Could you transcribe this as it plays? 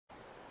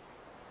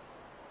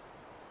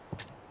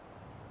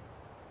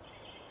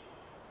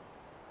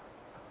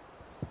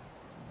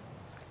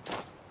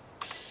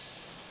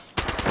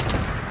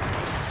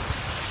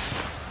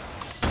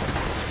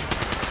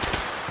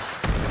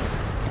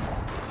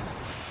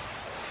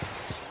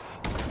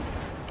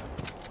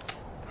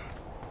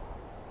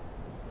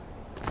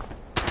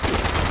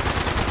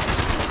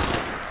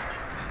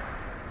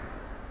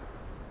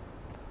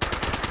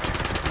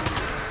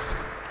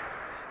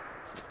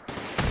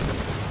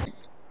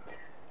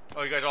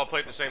Oh, you guys all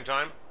played at the same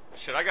time?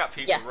 Shit, I got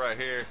people right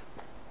here.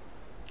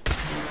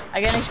 I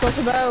got an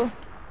explosive bow.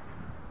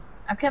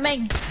 I'm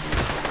coming.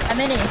 I'm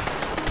in it.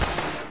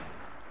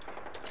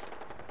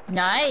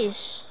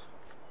 Nice.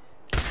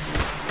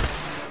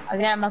 I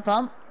got my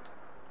pump.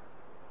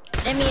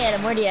 Let me at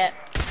him. Where'd he at?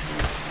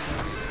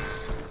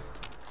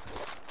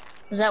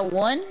 Was that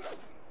one?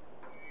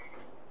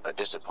 A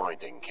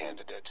disappointing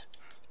candidate.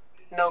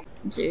 No.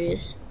 I'm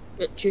serious.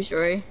 True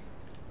story.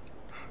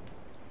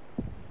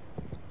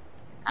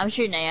 I'm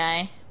shooting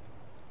AI.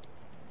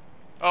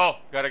 Oh,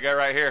 got a guy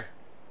right here.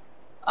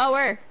 Oh,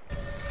 where?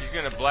 He's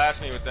gonna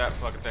blast me with that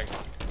fucking thing.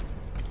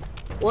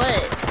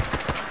 What?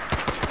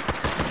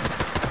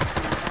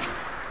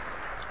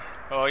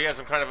 Oh, he has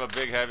some kind of a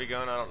big heavy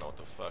gun. I don't know what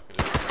the fuck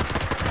it is.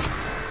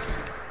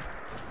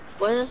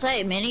 What does it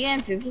say?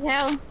 Minigun? 50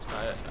 cal?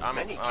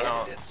 Many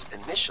candidates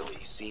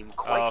initially seem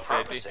quite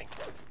promising.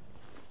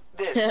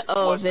 This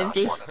oh, was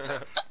 50. not one of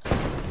them.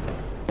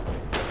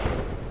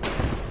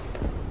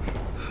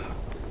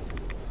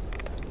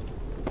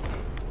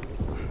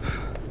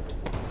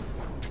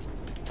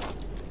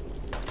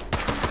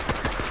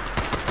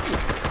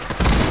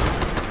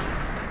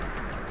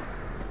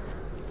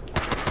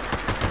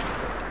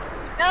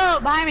 No,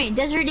 behind me,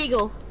 Desert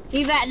Eagle.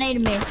 He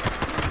vatinated me.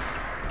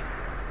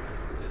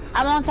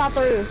 I'm on top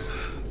of the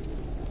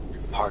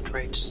roof. Heart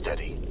rate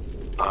steady,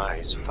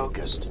 eyes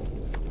focused.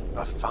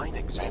 A fine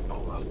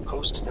example of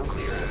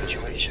post-nuclear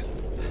habituation.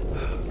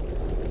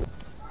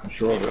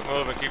 Sure. Keep it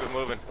moving, keep it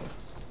moving.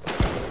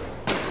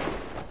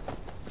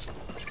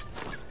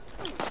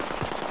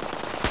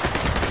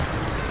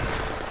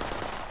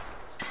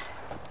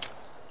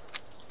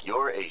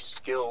 You're a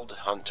skilled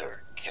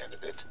hunter,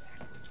 candidate.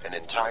 An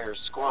entire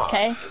squad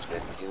has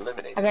been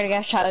eliminated. I gotta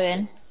get a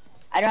shotgun.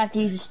 I don't have to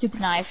use a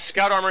stupid knife.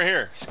 Scout armor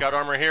here. Scout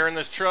armor here in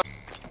this truck.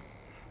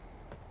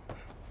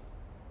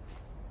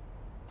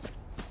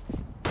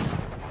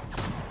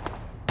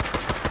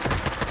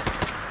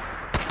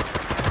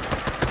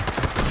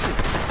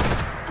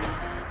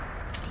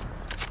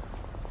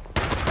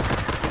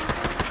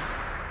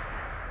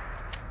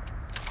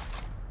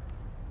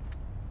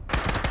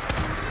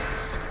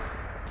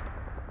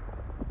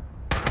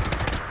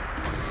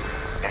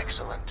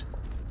 Excellent.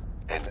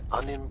 An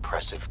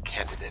unimpressive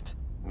candidate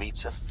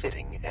meets a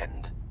fitting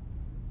end.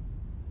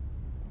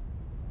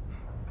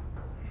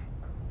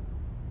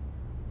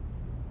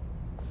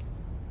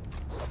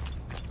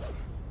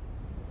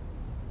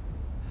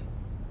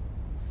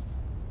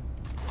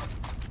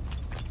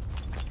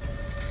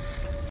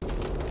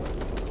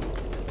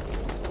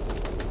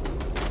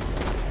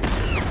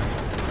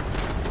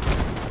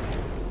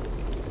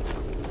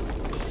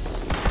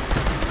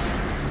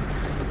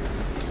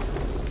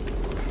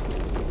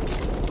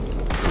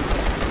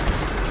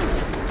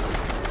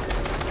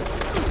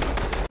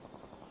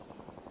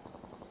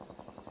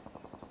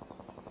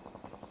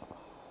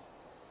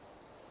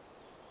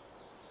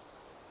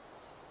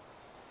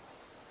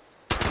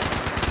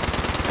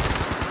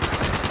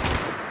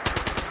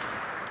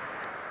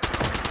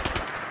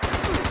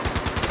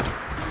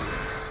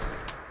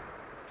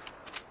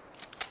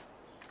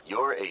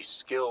 You're a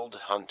skilled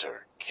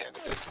hunter,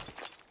 candidate.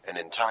 An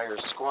entire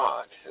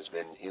squad has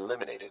been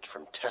eliminated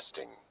from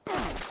testing.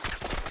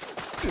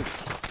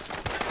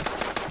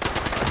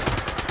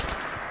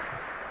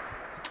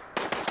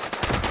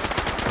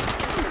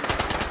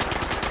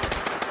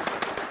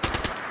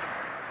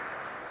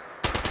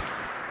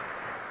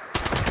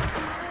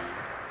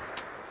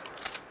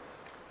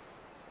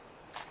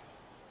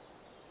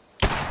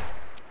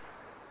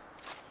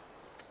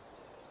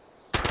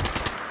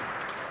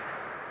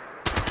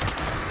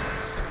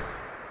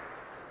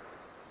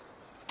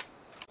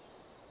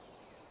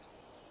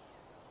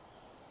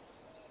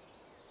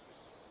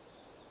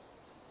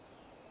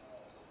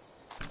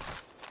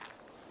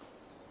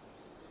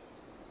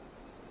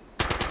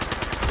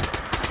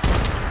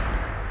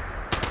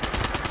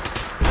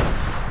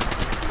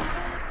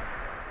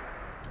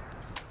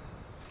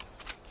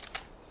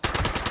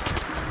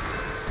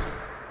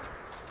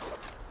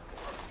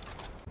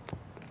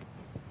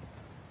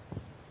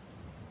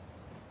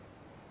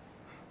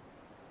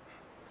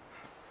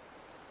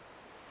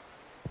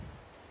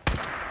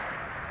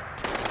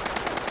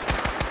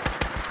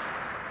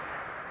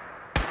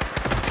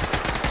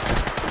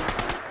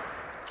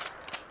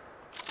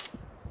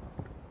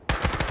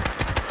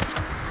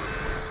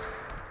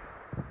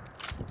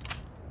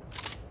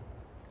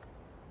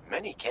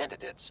 Many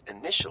candidates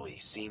initially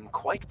seem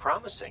quite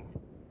promising.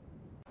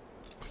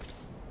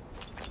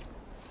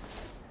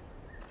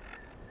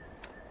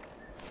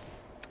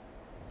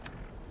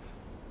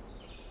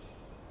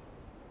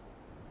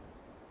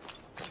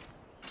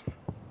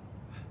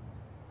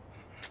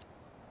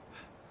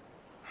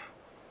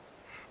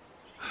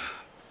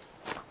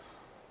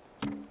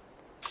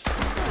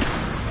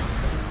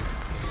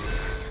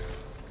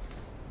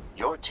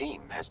 Your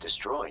team has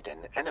destroyed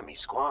an enemy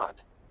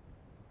squad.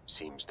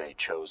 Seems they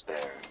chose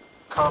their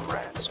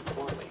comrades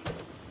poorly.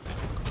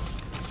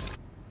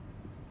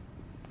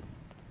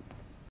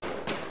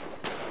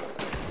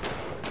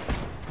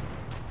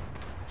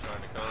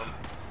 Trying to come.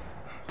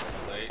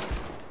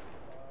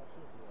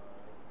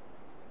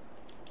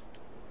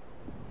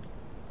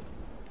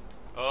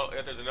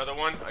 another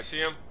one. I see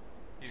him.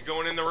 He's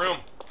going in the room.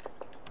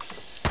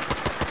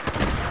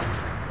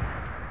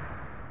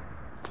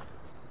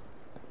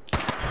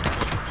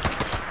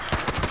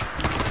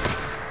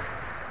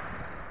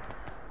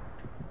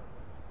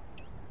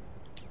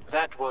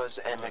 That was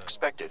an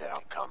expected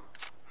outcome.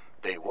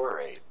 They were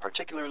a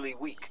particularly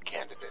weak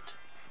candidate.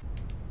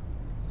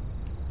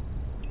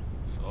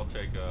 So I'll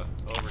take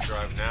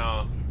overdrive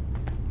now.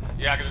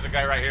 Yeah, because there's a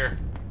guy right here.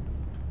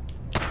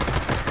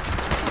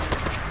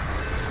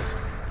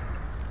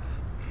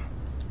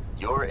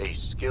 You're a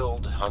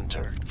skilled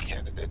hunter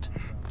candidate.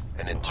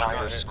 An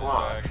entire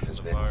squad has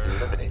been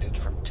eliminated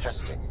from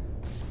testing.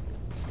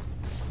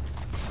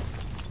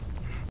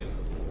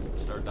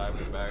 Start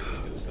diving in bags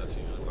because that's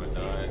usually my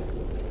die.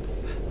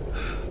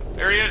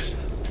 There he is!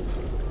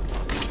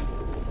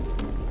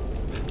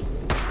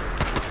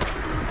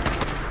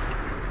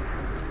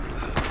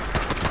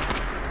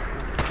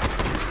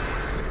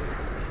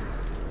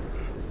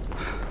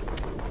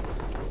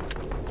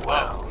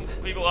 Wow,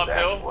 people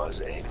uphill. that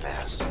was a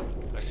mess.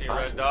 I see a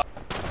red dot.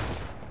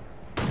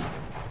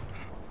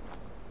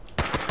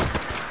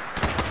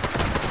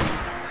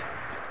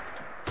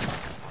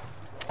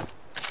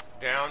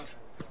 Downed.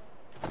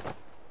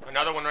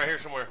 Another one right here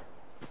somewhere.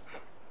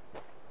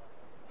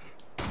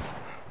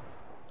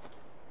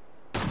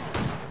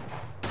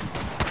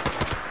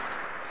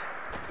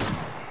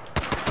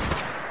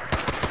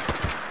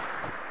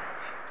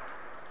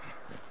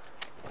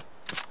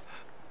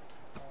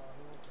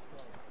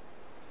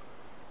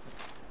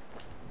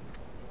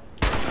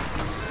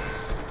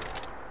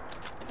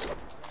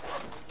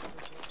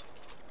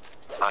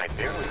 I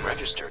barely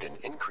registered an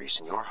increase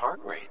in your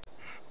heart rate.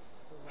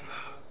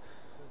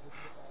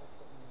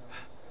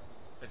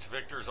 It's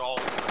Victor's all.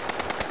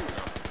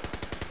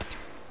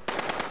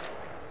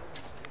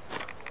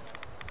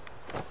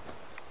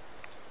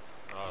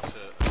 Oh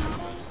shit.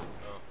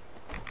 Oh.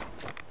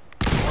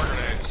 More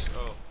grenades.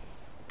 Oh.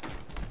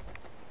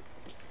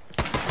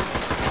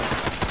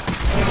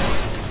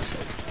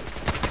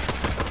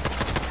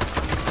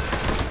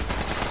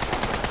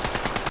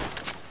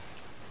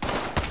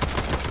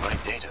 My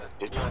data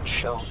did not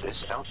show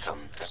this outcome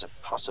as a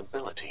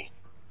possibility.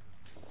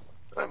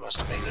 I must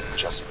have made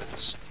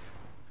adjustments.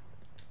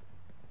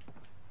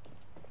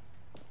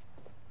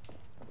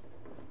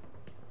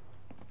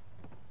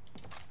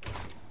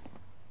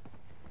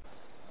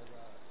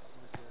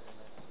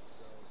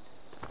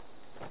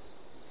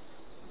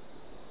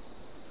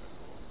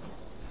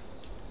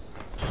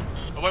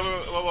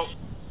 Oh, wait.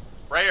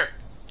 Right here.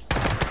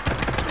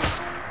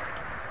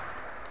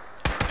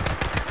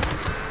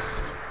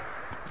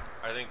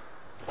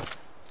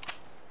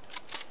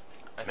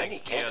 I Many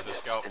think he has a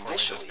candidates scout for me,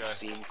 this initially guy.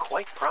 seem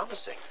quite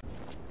promising.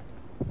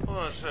 Hold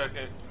on a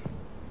second.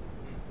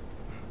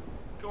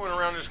 Going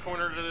around this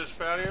corner to this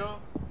patio?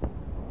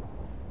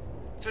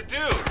 It's a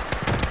dude!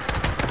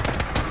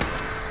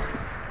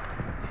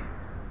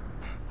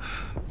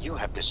 You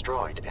have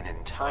destroyed an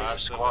entire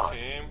Last of the squad.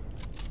 team.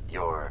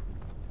 Your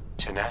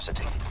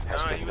tenacity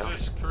has Nah, been he was noted.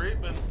 just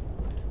creeping.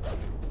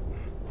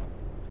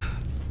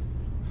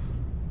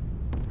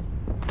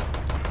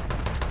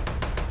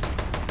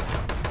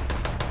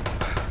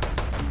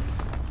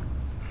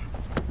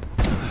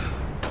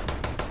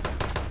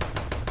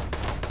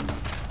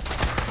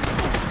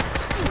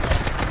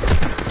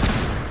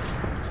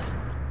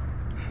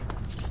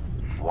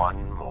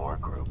 One more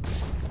group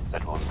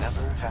that will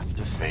never have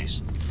to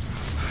face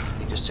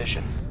the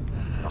decision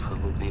of who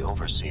will be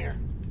overseer.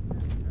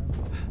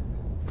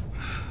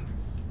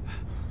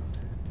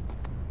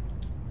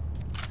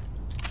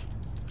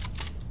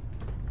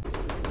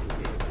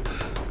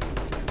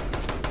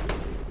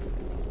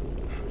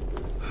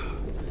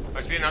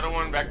 I see another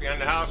one back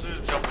behind the houses,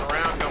 jumping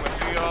around, coming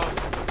to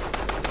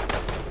y'all.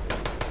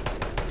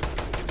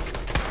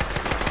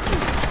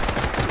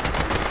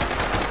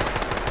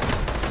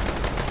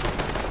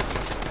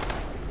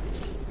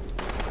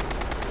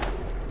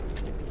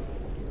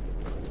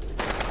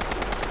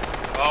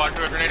 Oh, I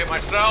threw a grenade at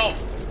myself!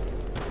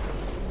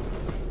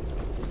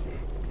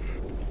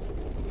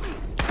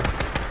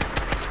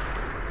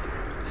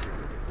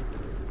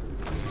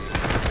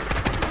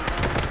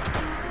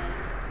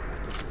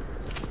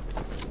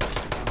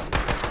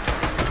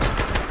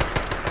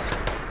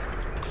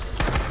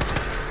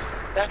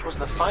 That was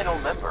the final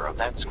member of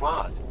that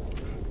squad.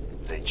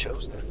 They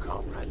chose their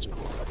comrades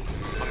poorly.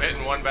 I'm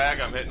hitting one bag,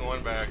 I'm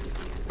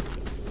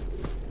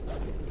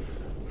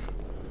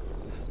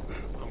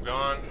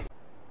gone.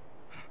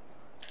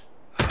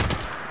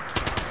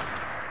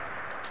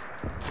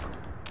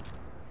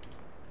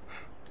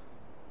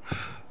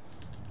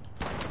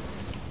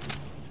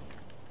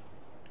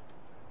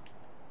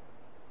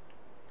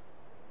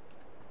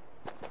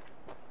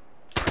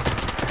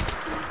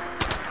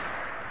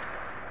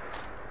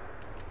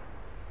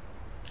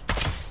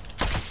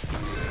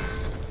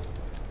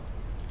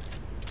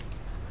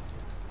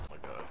 Oh my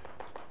god.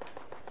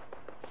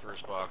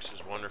 First box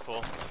is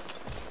wonderful.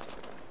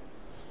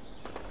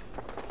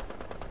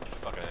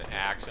 Fucking an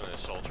axe and a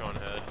Soltron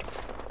head.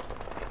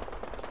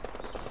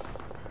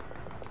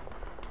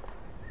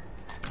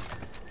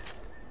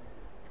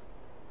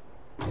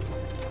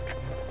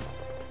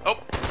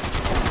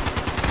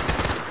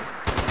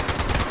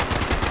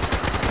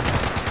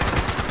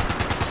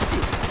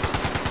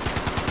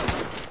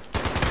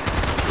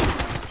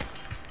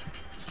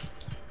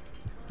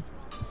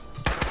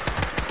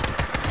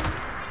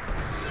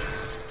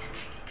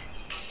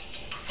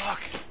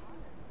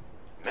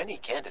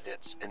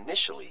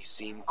 initially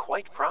seem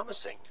quite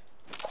promising.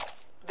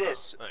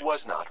 This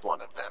was not one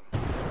of them.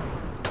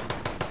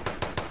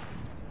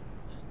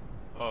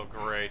 Oh,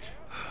 great.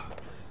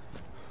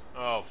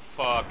 Oh,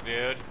 fuck,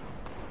 dude.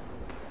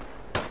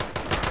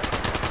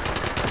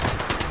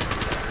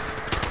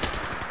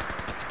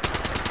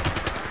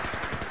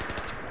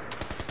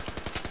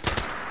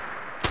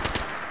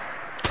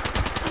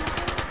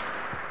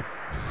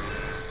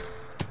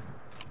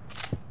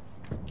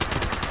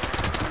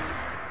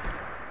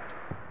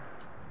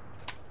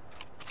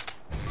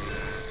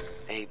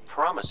 A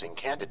promising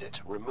candidate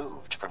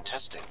removed from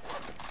testing.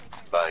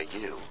 By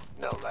you,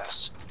 no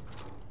less.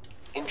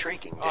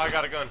 Intriguing. Oh, I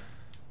got a gun.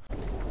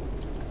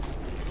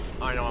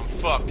 I know I'm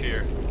fucked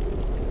here.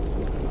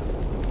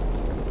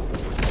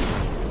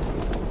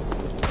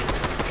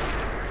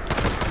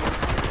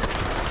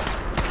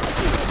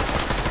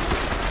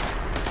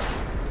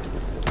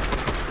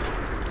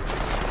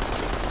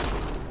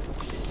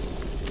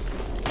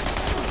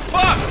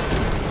 Fuck!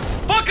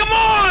 Fuck, come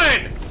on!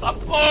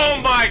 Oh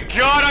my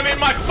god, I'm in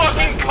my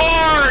fucking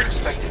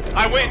cards!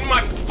 I went in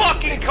my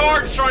fucking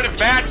cards trying to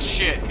bat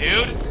shit,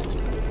 dude.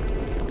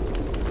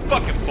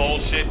 Fucking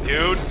bullshit,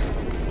 dude.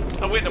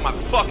 I went into my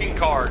fucking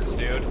cards,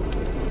 dude.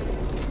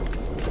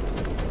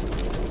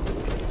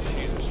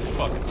 Jesus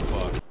fucking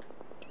fuck.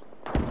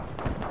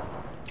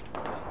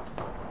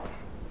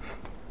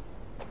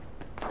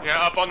 Yeah,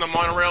 up on the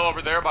monorail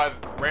over there by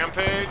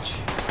Rampage.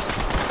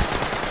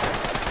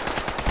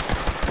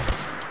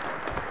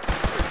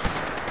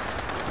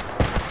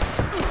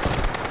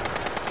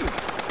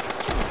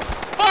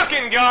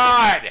 Fucking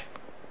God!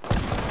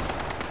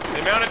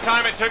 The amount of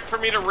time it took for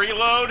me to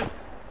reload,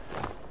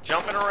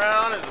 jumping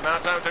around, is the amount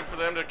of time it took for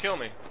them to kill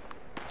me.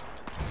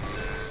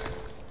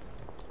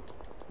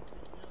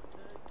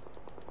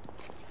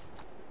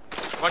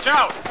 Watch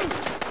out!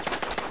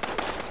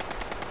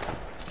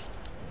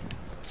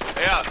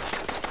 Yeah.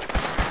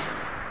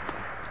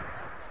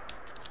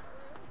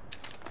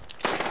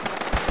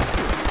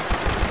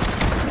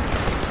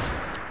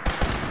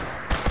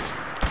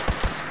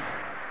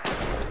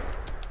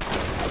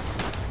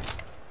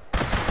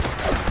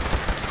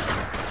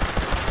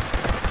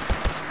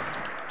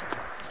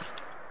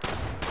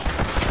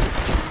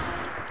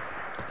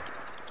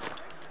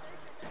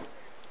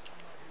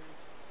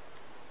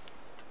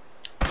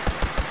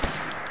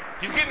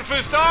 He's getting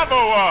Gustavo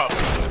up!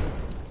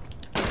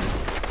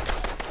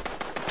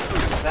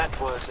 That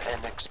was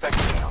an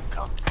expected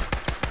outcome.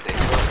 They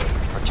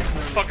were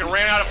particularly... Fucking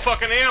ran out of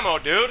fucking ammo,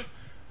 dude!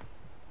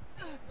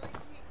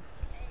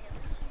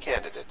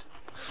 Candidate,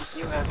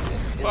 you have been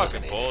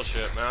Fucking eliminated.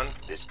 bullshit, man.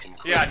 This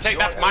concludes Yeah, take your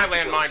that's my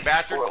eligibility landmine,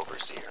 bastard. for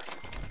Overseer.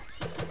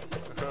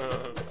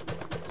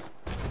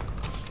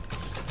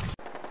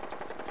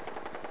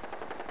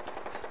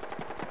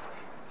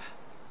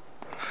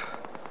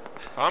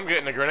 I'm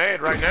getting a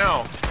grenade right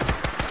now.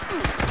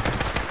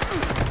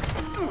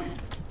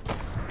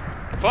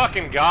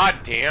 Fucking god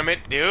damn it,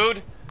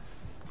 dude.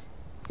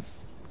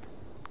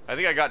 I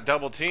think I got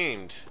double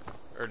teamed.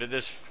 Or did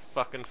this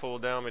fucking fool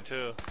down me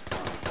too?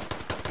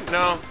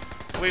 No.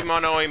 We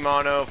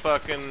mono,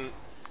 fucking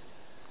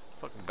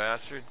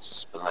bastard.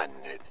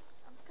 Splendid.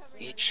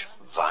 Each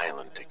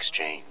violent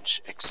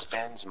exchange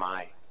expands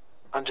my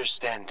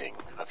understanding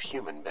of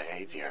human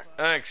behavior.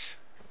 Thanks.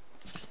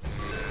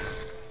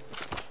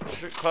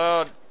 Street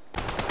Cloud.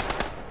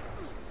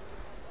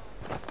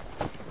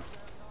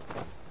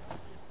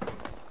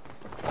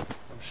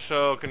 I'm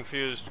so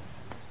confused.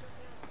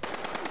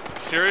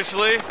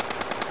 Seriously?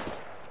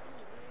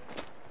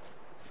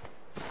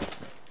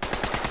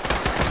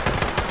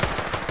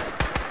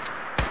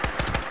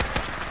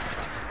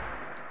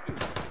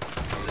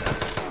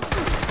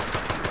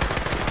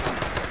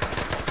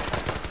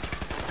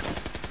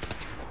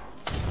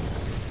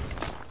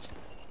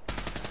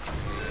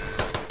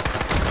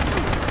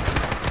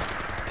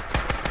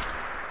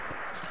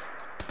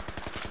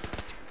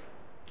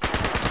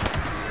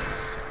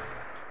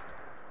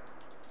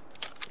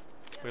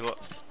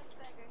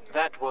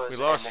 That was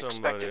We lost an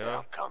somebody, expected huh?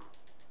 outcome.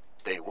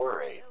 They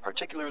were a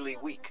particularly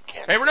weak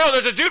Hey, candidate. no,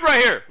 there's a dude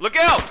right here! Look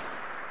out!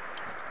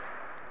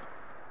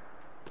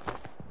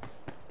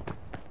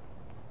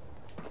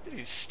 Did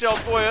he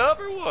stealth boy up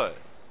or what?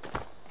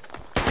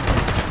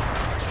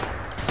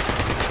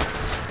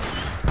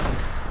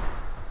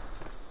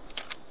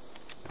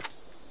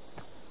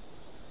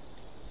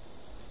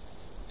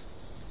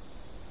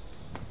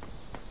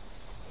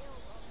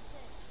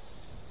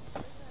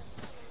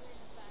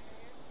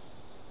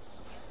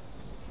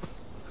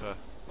 Okay,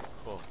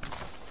 cool.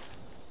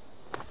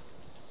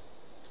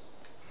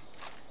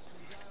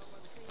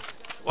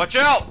 Watch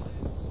out!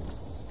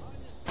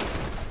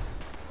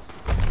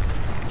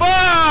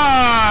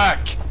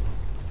 Fuck!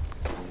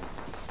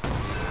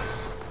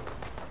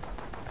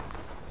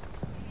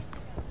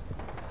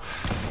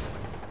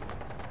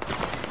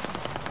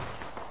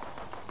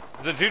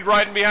 There's a dude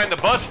riding behind the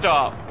bus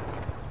stop.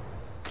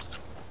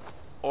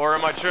 Or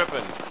am I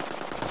tripping?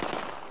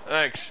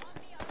 Thanks.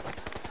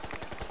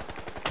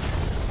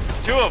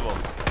 There's two of them.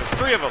 There's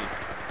three of them.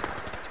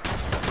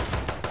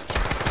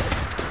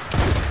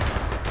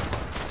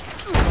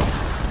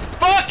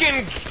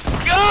 fucking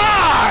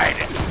god!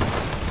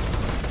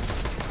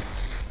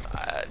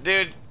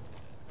 Dude.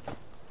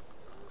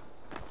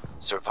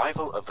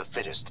 Survival of the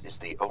fittest is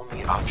the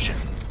only option.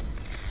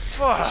 This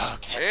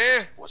Fuck,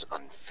 candidate was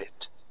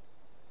unfit.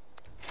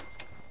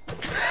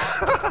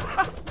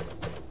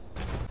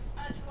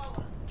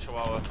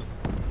 Chihuahua.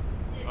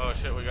 Oh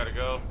shit, we gotta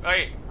go.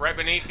 Hey, right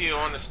beneath you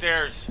on the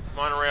stairs,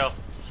 monorail.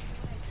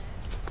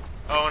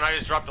 Oh, and I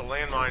just dropped a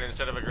landmine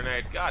instead of a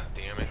grenade. God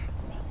damn it.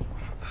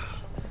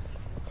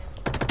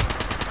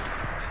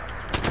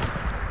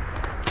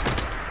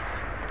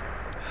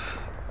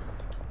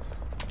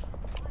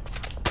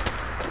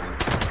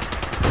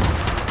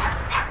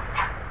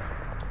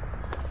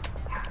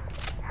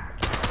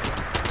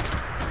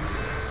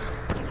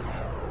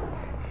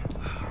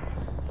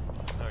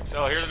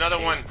 So here's another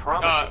one,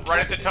 right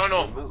at the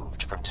tunnel.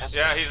 Removed from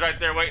testing. Yeah, he's right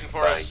there waiting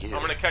for us. I'm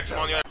gonna catch him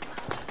on the other.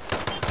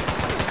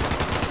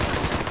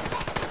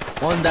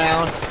 One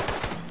down.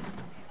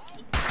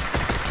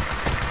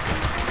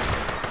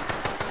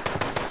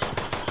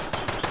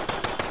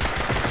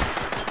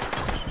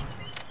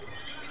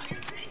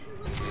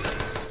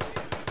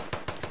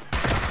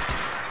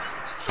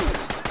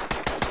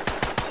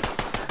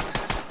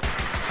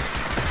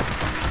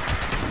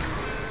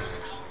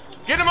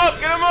 Get him up!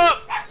 Get him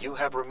up! You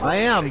have removed I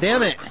am, a damn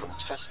group it. from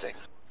testing.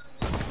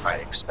 I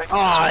expect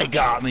Oh, you it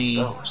got me.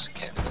 those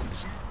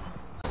candidates.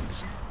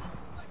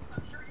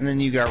 And then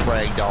you got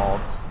ragdolled.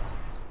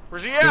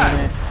 Where's he Damn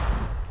at? it.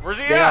 Where's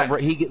he They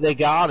at? they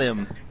got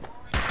him.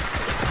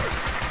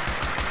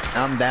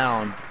 I'm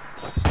down.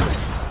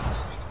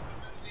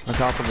 On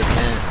top of the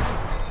tent.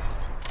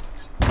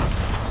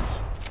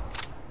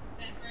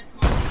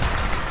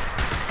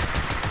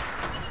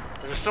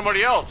 There's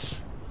somebody else.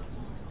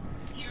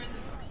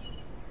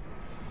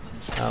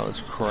 That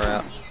was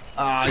crap.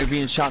 Ah, you're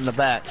being shot in the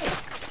back.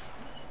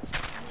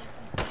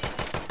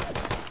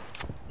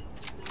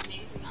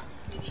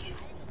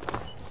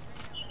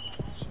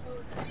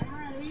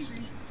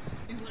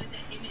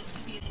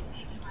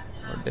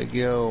 Where'd they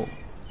go?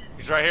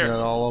 He's right here. Got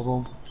all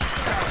of them.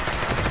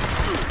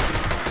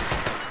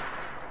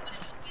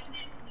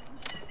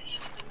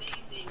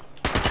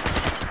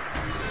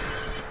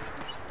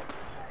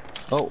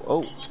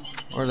 Oh,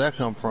 where'd that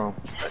come from?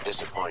 A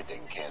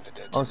disappointing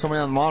candidate. Oh,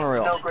 somebody on the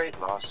monorail. No great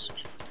loss.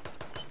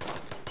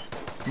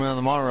 Somebody on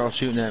the monorail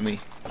shooting at me.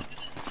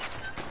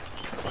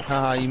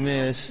 Haha, you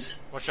missed.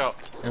 Watch out.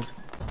 Yep.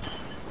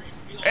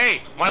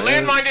 Hey, my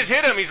There. landmine just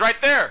hit him. He's right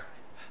there.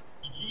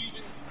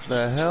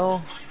 The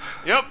hell?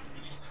 Yep.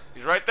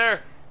 He's right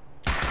there.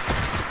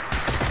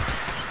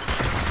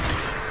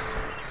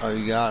 Oh,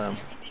 you got him.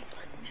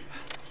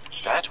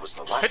 That was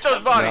the last Hit those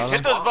member of bodies. the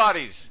Hit those squad.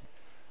 bodies.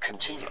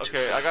 Continue to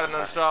Okay, I got an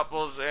verify.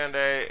 unstoppables and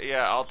a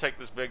yeah. I'll take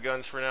this big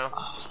guns for now.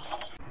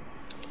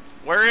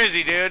 Where is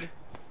he, dude?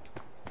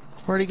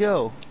 Where'd he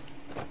go?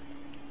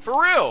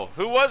 For real?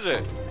 Who was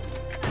it?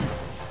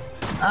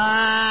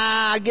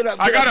 Ah, get up,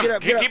 I get got up, him. get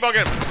up, get up. Keep on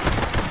getting him.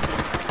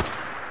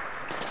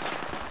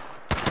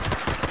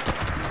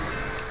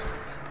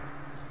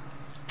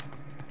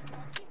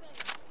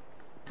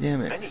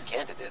 Damn it. Many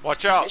candidates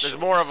Watch out, there's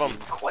initially more of 'em.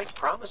 seemed quite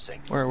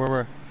promising.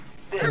 Where?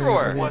 This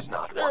Everywhere. was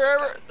not one They're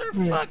of ever,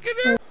 them. they're fucking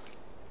everywhere.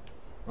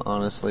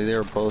 Honestly, they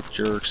were both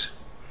jerks.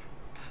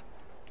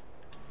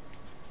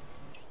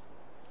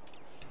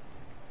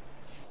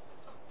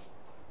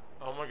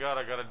 Oh my god,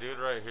 I got a dude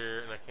right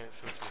here and I can't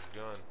switch his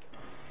gun.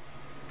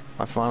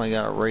 I finally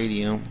got a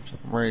radium.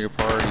 I'm ready to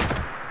party.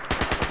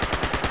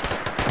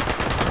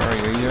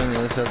 Alright, are you on the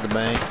other side of the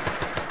bank?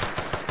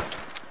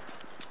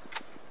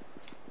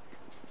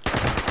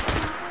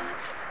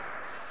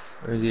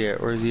 Where's he at?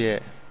 Where's he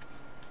at?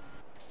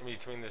 In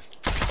between this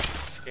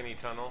skinny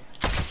tunnel.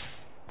 Did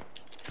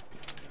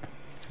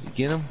you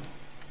get him?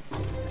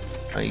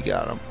 Oh, you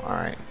got him.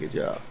 Alright, good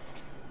job.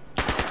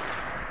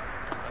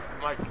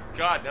 My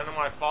god, none of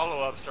my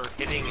follow-ups are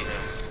hitting him.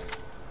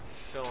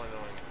 So annoying.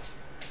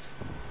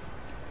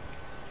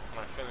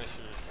 My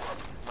finishers.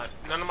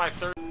 None of my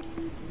third.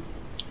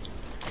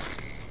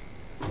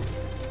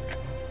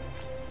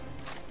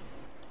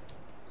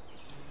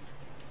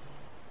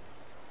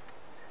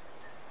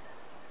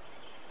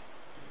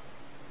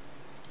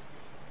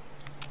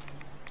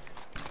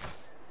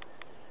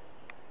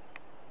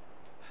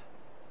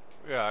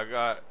 Yeah, I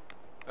got.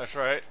 That's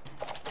right.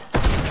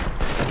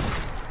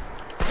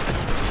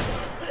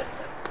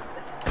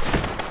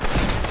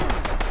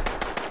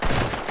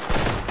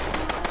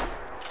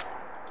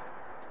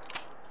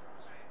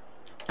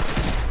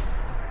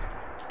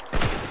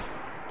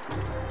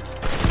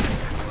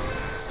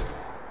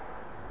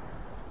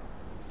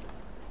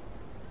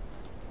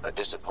 A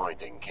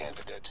disappointing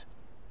candidate.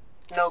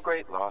 No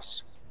great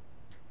loss.